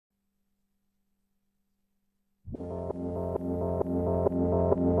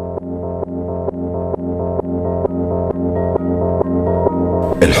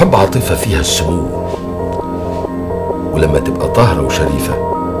الحب عاطفة فيها السمو، ولما تبقى طاهرة وشريفة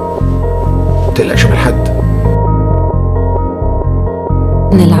متقلقش من حد.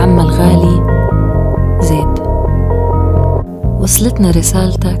 من العم الغالي زيد، وصلتنا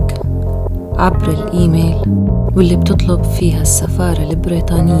رسالتك عبر الإيميل واللي بتطلب فيها السفارة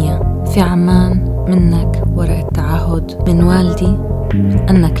البريطانية في عمان منك ورقة تعهد من والدي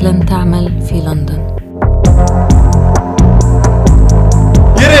أنك لن تعمل في لندن.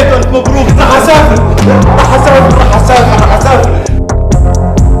 يا ريت ألف مبروك. رح أسافر.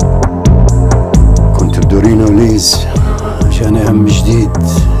 كنت بدورينا وليز عشان أهم جديد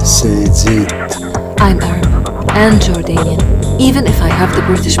السيد زيد. I'm Arab and Jordanian even if I have the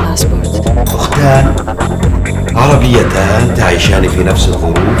British passport. أختان عربيتان تعيشان في نفس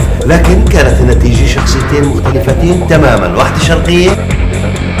الظروف، لكن كانت النتيجة شخصيتين مختلفتين تماما، واحدة شرقية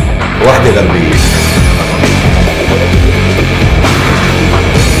وواحدة غربية.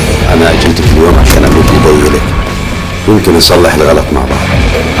 أنا أجيتك اليوم عشان أمد يدي لك، يمكن نصلح الغلط مع بعض.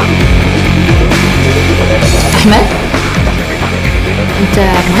 أحمد، أنت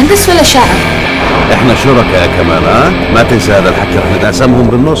مهندس ولا شاعر؟ إحنا شركاء كمان، ما تنسى هذا الحكي، رح نتقاسمهم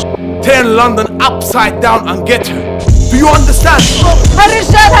بالنص. Turn London upside down and get her. Do you understand?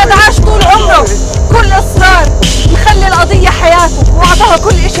 هالرجال هذا عاش طول عمره كل إصرار يخلي القضية حياته وأعطاها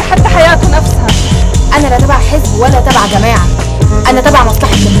كل إشي حتى حياته نفسها. أنا لا تبع حزب ولا تبع جماعة، أنا تبع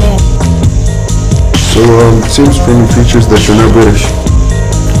مصلحة لبنان. So it seems from the features that you're not British.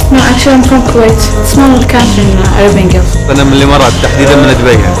 No, actually I'm from Kuwait. Small country in Arabian Gulf. أنا من الإمارات تحديدا من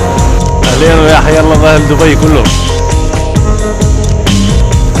دبي. أهلين ويا حي الله أهل دبي كلهم.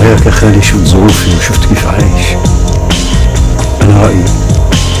 هيك يا خالي شفت ظروفي وشفت كيف عايش. أنا رأيي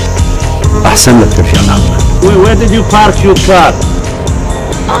أحسن لك ترجع لعمان. Where did you park your car?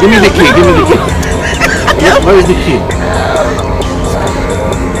 Give me the key. Where is the key?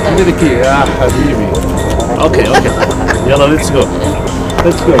 Give me the key يا حبيبي. Okay. يلا let's go.